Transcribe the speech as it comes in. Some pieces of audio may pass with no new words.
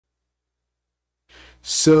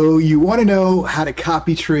So you want to know how to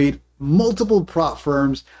copy trade multiple prop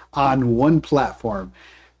firms on one platform.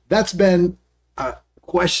 That's been a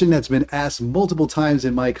question that's been asked multiple times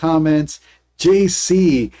in my comments.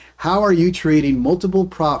 JC, how are you trading multiple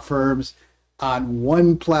prop firms on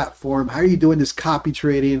one platform? How are you doing this copy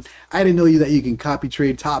trading? I didn't know that you can copy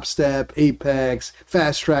trade Topstep, Apex,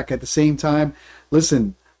 Fast Track at the same time.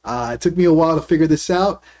 Listen, it took me a while to figure this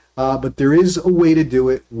out. But there is a way to do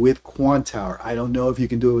it with Quantower. I don't know if you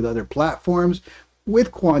can do it with other platforms.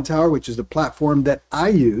 With Quantower, which is the platform that I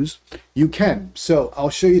use, you can. So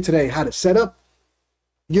I'll show you today how to set up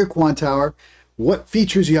your Quantower, what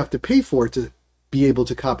features you have to pay for to be able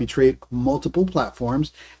to copy trade multiple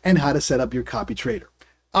platforms, and how to set up your copy trader.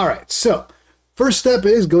 All right, so first step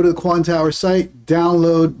is go to the Quantower site,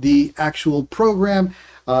 download the actual program.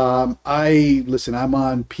 I'm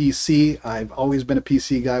on PC. I've always been a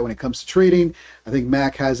PC guy when it comes to trading. I think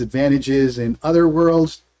Mac has advantages in other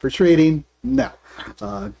worlds for trading. No.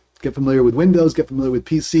 Get familiar with Windows, get familiar with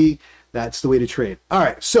PC. That's the way to trade. All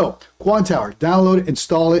right, so Quantower, download it,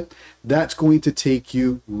 install it. That's going to take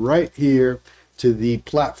you right here to the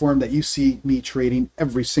platform that you see me trading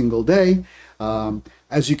every single day.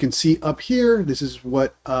 As you can see up here, this is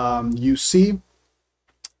what you see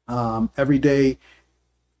every day.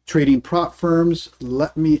 Trading prop firms.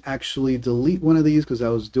 Let me actually delete one of these because I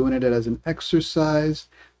was doing it as an exercise,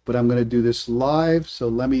 but I'm going to do this live. So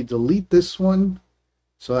let me delete this one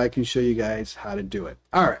so I can show you guys how to do it.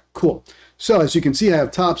 All right, cool. So as you can see, I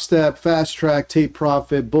have Topstep, Fast Track, Take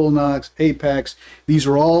Profit, Bullnox, Apex. These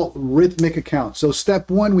are all Rhythmic accounts. So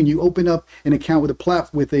step one, when you open up an account with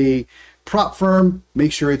a prop firm,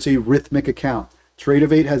 make sure it's a Rhythmic account.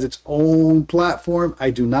 Tradevate has its own platform. I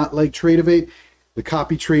do not like Tradevate. The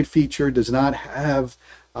copy trade feature does not have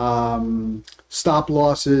stop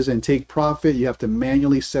losses and take profit. You have to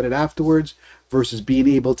manually set it afterwards versus being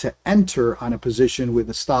able to enter on a position with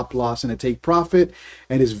a stop loss and a take profit,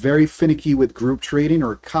 and is very finicky with group trading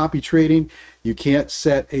or copy trading. You can't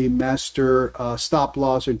set a master stop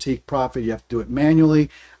loss or take profit. You have to do it manually.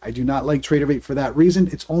 I do not like Tradevate for that reason.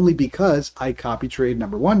 It's only because I copy trade,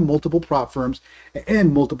 number one, multiple prop firms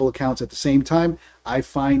and multiple accounts at the same time. I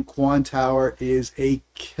find Quantower is a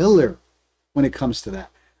killer when it comes to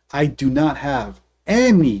that. I do not have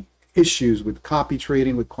any issues with copy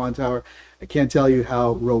trading with Quantower. I can't tell you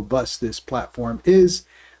how robust this platform is.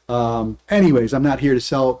 Anyways, I'm not here to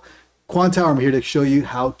sell Quantower. I'm here to show you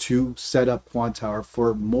how to set up Quantower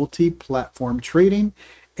for multi-platform trading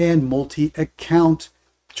and multi-account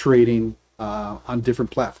trading on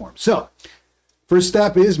different platforms. So first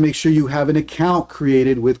step is make sure you have an account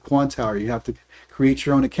created with Quantower. You have to create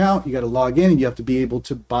your own account. You got to log in and you have to be able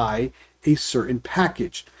to buy a certain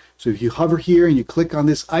package. So if you hover here and you click on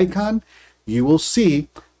this icon, you will see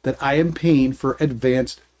that I am paying for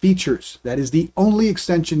advanced features. That is the only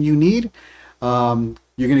extension you need. You're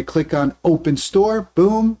going to click on Open Store,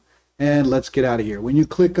 boom, and let's get out of here. When you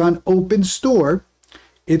click on Open Store,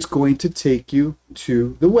 it's going to take you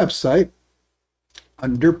to the website.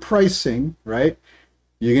 Under pricing, right?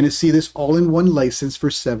 You're going to see this all-in-one license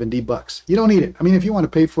for 70 bucks. You don't need it. I mean, if you want to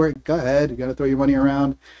pay for it, go ahead. You got to throw your money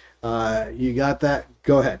around. You got that,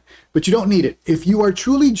 go ahead. But you don't need it. If you are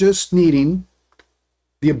truly just needing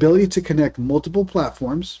the ability to connect multiple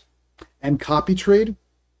platforms and copy trade,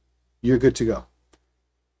 you're good to go.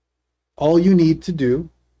 All you need to do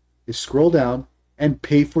is scroll down and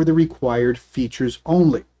pay for the required features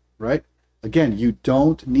only, right? Again, you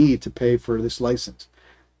don't need to pay for this license.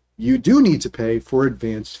 You do need to pay for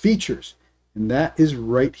advanced features, and that is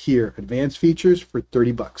right here. Advanced features for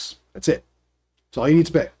 30 bucks. That's it. That's all you need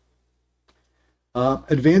to pay.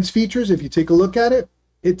 Advanced features, if you take a look at it,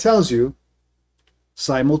 it tells you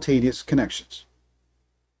simultaneous connections.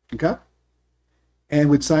 Okay? And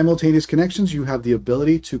with simultaneous connections, you have the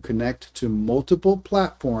ability to connect to multiple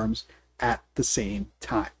platforms at the same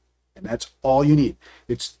time. And that's all you need.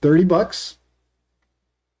 It's 30 bucks.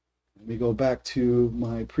 Let me go back to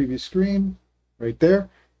my previous screen right there.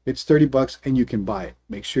 It's 30 bucks and you can buy it.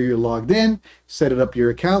 Make sure you're logged in, set it up your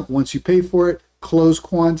account. Once you pay for it, close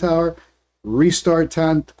Quantower, restart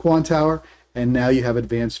Quantower, and now you have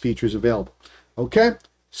advanced features available. Okay,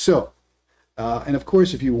 so and of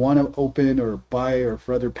course, if you want to open or buy or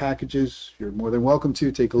for other packages, you're more than welcome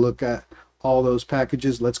to take a look at all those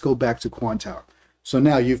packages. Let's go back to Quantower. So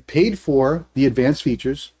now you've paid for the advanced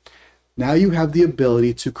features. Now you have the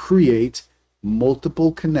ability to create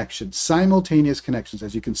multiple connections, simultaneous connections,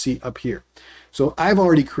 as you can see up here. So I've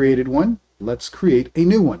already created one. Let's create a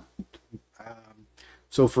new one.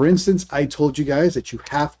 So for instance, I told you guys that you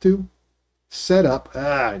have to set up,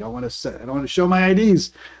 I don't want to show my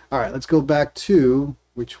IDs. All right, let's go back to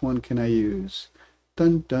which one can I use?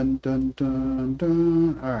 Dun, dun, dun, dun,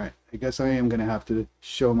 dun. All right, I guess I am going to have to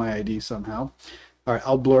show my ID somehow. All right,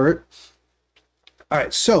 I'll blur it. All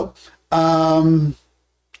right, so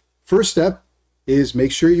first step is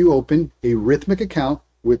make sure you open a Rithmic account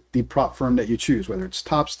with the prop firm that you choose, whether it's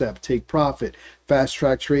Topstep, Take Profit, Fast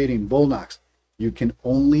Track Trading, Bullnox. You can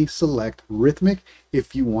only select Rithmic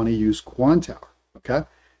if you want to use Quantower, okay?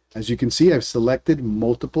 As you can see, I've selected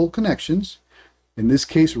multiple connections. In this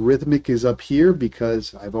case, Rithmic is up here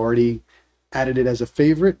because I've already added it as a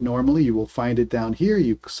favorite. Normally, you will find it down here.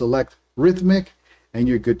 You select Rithmic, and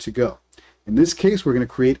you're good to go. In this case, we're going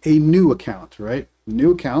to create a new account, right?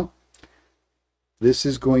 New account. This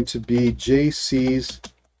is going to be JC's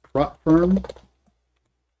prop firm.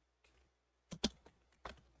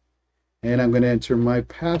 And I'm going to enter my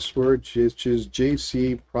password, which is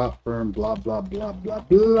JC prop firm, blah, blah, blah, blah,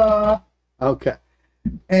 blah. Okay.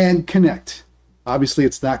 And connect. Obviously,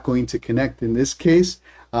 it's not going to connect in this case,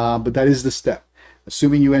 but that is the step.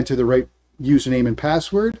 Assuming you enter the right username and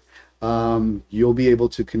password, you'll be able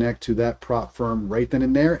to connect to that prop firm right then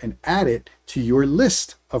and there and add it to your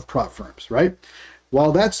list of prop firms, right?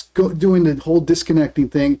 While that's doing the whole disconnecting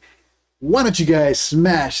thing, why don't you guys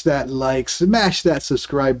smash that like, smash that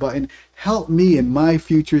subscribe button, help me in my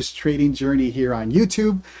futures trading journey here on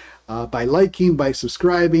YouTube. By liking, by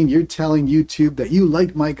subscribing, you're telling YouTube that you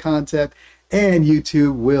like my content, and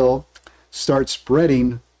YouTube will start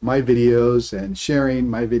spreading my videos and sharing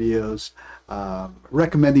my videos,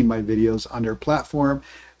 recommending my videos on their platform.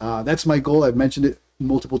 That's my goal. I've mentioned it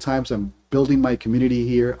multiple times. I'm building my community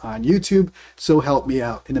here on YouTube, so help me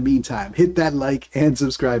out. In the meantime, hit that like and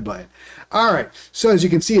subscribe button. All right, so as you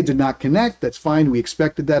can see, it did not connect. That's fine. We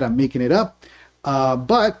expected that. I'm making it up.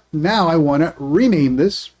 But now I want to rename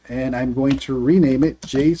this, and I'm going to rename it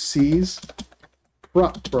JC's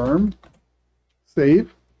Prop Firm.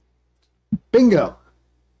 Save. Bingo.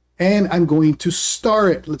 And I'm going to star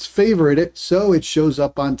it. Let's favorite it so it shows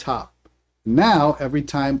up on top. Now, every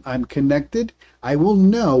time I'm connected, I will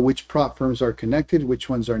know which prop firms are connected, which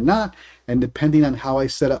ones are not. And depending on how I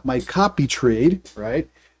set up my copy trade, right,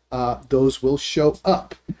 those will show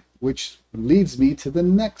up, which leads me to the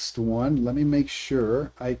next one. Let me make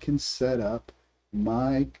sure I can set up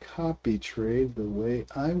my copy trade the way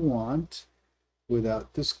I want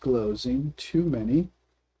without disclosing too many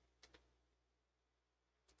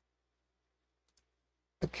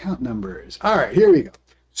account numbers. All right, here we go.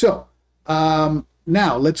 So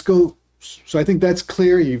now let's go. So I think that's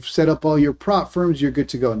clear. You've set up all your prop firms. You're good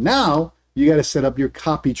to go. Now you got to set up your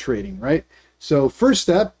copy trading, right? So first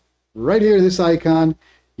step, right here, this icon,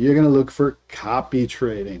 you're going to look for copy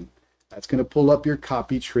trading. That's going to pull up your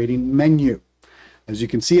copy trading menu. As you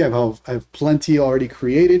can see, I have plenty already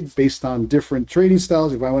created based on different trading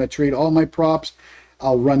styles. If I want to trade all my props,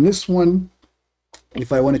 I'll run this one.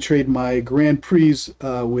 If I want to trade my Grand Prix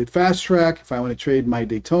with Fast Track, if I want to trade my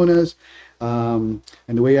Daytonas, and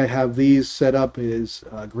the way I have these set up is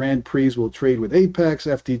Grand Prix will trade with Apex,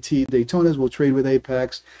 FTT Daytonas will trade with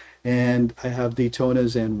Apex, and I have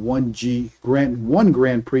Daytonas and one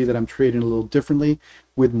Grand Prix that I'm trading a little differently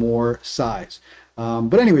with more size.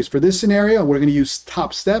 But anyways, for this scenario, we're going to use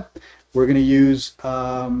Topstep. We're going to use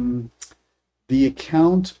the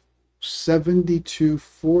account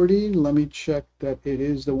 7240. Let me check that it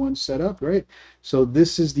is the one set up, right? So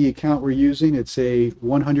this is the account we're using. It's a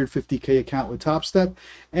 150K account with Topstep,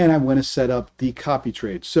 and I'm going to set up the copy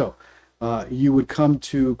trade. So you would come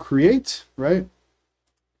to create, right?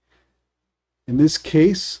 In this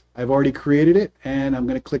case, I've already created it, and I'm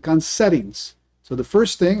going to click on settings. So the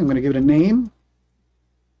first thing, I'm going to give it a name,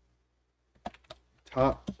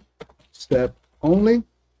 Topstep only.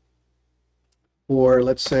 Or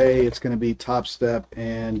let's say it's going to be Topstep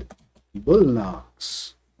and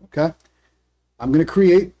Bullnox. Okay. I'm going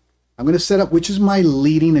to set up which is my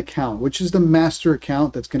leading account, which is the master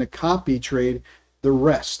account that's going to copy trade the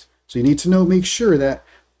rest. So you need to make sure that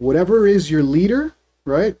whatever is your leader,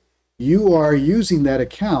 right, you are using that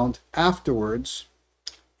account afterwards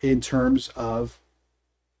in terms of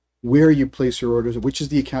where you place your orders, which is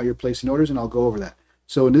the account you're placing orders, and I'll go over that.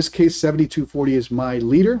 So in this case, 7240 is my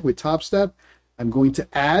leader with Topstep. I'm going to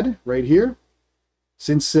add right here.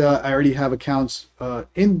 Since I already have accounts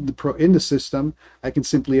in the system, I can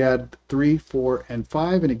simply add 3, 4, and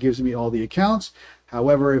 5, and it gives me all the accounts.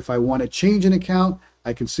 However, if I want to change an account,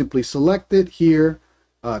 I can simply select it here,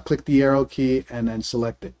 click the arrow key, and then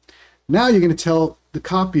select it. Now you're going to tell the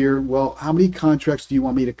copier, well, how many contracts do you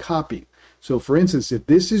want me to copy? So for instance, if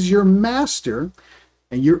this is your master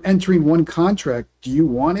and you're entering one contract, do you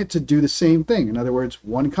want it to do the same thing? In other words,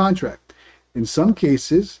 one contract. in some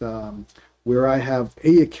cases, where I have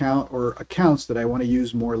a account or accounts that I want to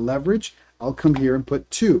use more leverage, I'll come here and put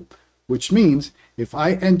 2, which means if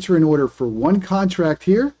I enter an order for 1 contract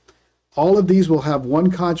here, all of these will have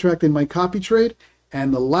 1 contract in my copy trade,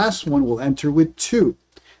 and the last one will enter with 2.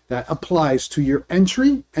 That applies to your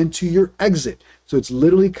entry and to your exit. So it's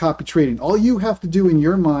literally copy trading. All you have to do in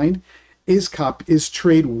your mind is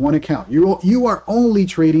trade 1 account. You are only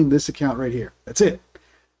trading this account right here. That's it.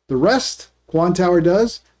 The rest, Quantower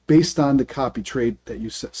does based on the copy trade that you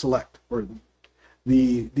select, or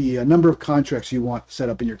the number of contracts you want set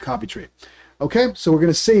up in your copy trade. Okay, so we're going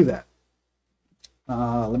to save that.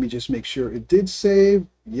 Let me just make sure it did save.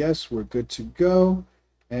 Yes, we're good to go.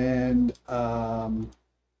 And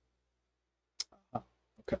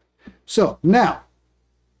okay, so now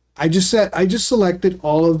I just selected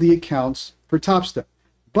all of the accounts for Topstep,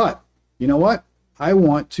 but you know what? I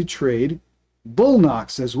want to trade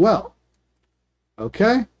Bullnox as well.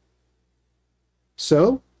 Okay,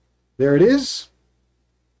 so there it is.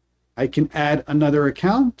 I can add another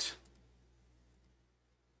account.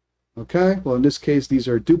 Okay, well, in this case, these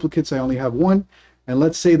are duplicates. I only have 1. And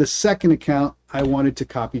let's say the second account, I wanted to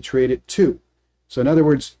copy trade it 2. So in other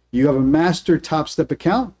words, you have a master Topstep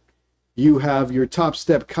account. You have your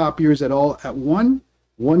Topstep copiers at 1.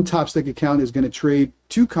 One Topstep account is going to trade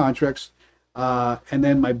 2 contracts. And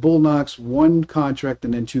then my Bullnox, 1 contract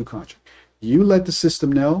and then 2 contracts. You let the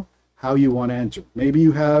system know how you want to enter. Maybe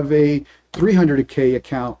you have a 300K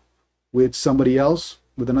account with somebody else,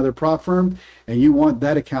 with another prop firm, and you want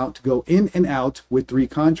that account to go in and out with 3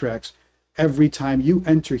 contracts every time you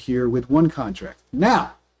enter here with 1 contract.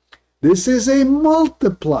 Now, this is a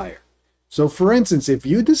multiplier. So for instance, if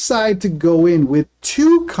you decide to go in with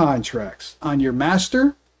 2 contracts on your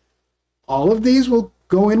master, all of these will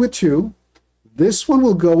go in with 2. This one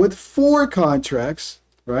will go with 4 contracts,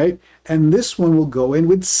 right? And this one will go in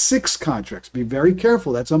with 6 contracts. Be very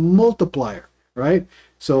careful. That's a multiplier, right?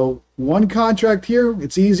 So 1 contract here,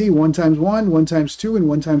 it's easy. 1 times 1, 1 times 2, and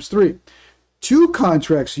 1 times 3. 2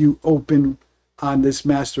 contracts you open on this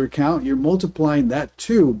master account, you're multiplying that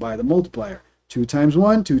 2 by the multiplier. 2 times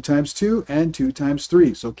 1, 2 times 2, and 2 times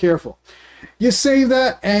 3. So careful. You save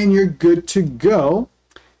that and you're good to go.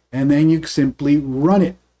 And then you simply run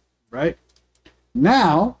it, right?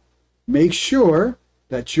 Now, make sure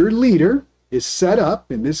that your leader is set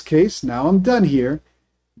up. In this case, now I'm done here.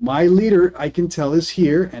 My leader, I can tell, is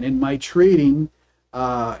here, and in my trading,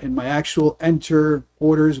 in my actual enter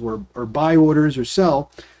orders or buy orders or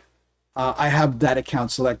sell, I have that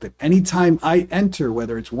account selected. Anytime I enter,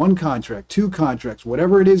 whether it's 1 contract, 2 contracts,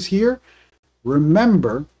 whatever it is here,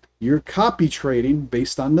 remember you're copy trading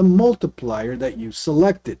based on the multiplier that you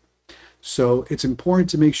selected. So it's important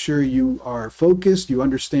to make sure you are focused, you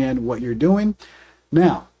understand what you're doing.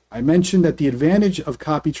 Now, I mentioned that the advantage of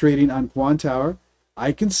copy trading on Quantower,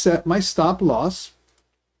 I can set my stop loss.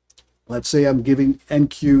 Let's say I'm giving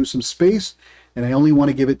NQ some space and I only want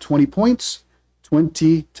to give it 20 points.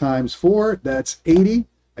 20 times 4, that's 80.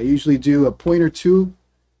 I usually do a point or 2.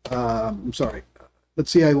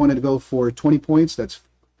 Let's see, I wanted to go for 20 points. That's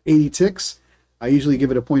 80 ticks. I usually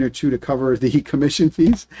give it a point or 2 to cover the commission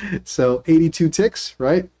fees. So 82 ticks,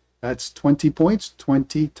 right? That's 20 points,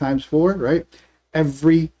 20 times 4, right?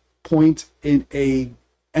 Every point in a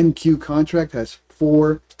NQ contract has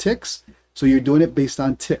 4 ticks. So you're doing it based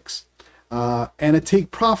on ticks. And a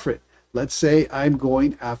take profit. Let's say I'm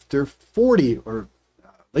going after 40, or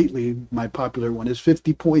lately my popular one is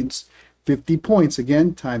 50 points. 50 points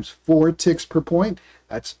again times 4 ticks per point.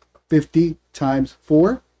 That's 50 times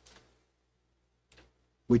 4,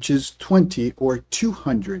 which is 20 or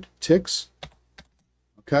 200 ticks.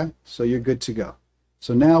 Okay, so you're good to go.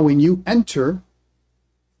 So now when you enter,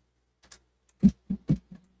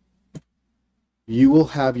 you will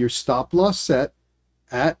have your stop loss set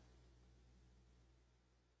at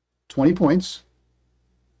 20 points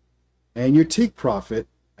and your take profit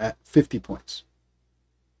at 50 points.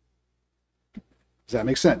 Does that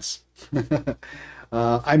make sense?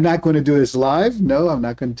 I'm not going to do this live. No, I'm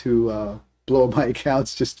not going to blow my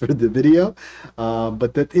accounts just for the video.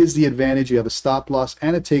 But that is the advantage. You have a stop loss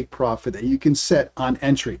and a take profit that you can set on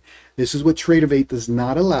entry. This is what Tradevate does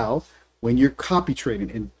not allow when you're copy trading.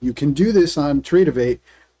 And you can do this on Tradevate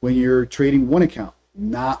when you're trading 1 account,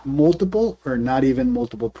 not multiple, or not even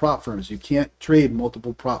multiple prop firms. You can't trade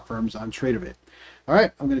multiple prop firms on Tradevate. All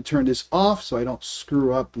right, I'm going to turn this off so I don't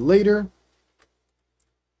screw up later.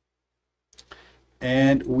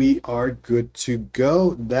 And we are good to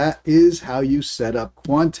go. That is how you set up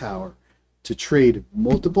Quantower to trade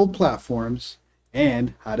multiple platforms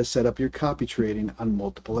and how to set up your copy trading on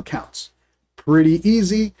multiple accounts. Pretty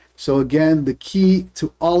easy. So again, the key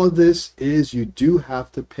to all of this is you do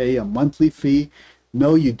have to pay a monthly fee.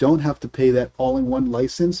 No, you don't have to pay that all-in-one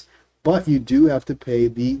license, but you do have to pay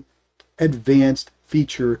the advanced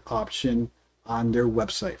feature option on their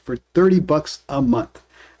website for 30 bucks a month.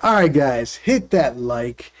 All right, guys, hit that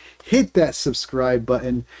like, hit that subscribe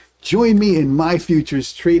button. Join me in my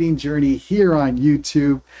futures trading journey here on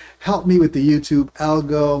YouTube. Help me with the YouTube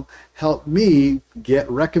algo. Help me get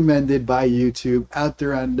recommended by YouTube out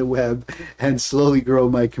there on the web and slowly grow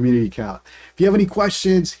my community count. If you have any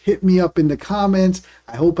questions, hit me up in the comments.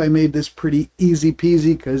 I hope I made this pretty easy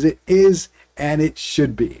peasy because it is and it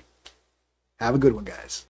should be. Have a good one, guys.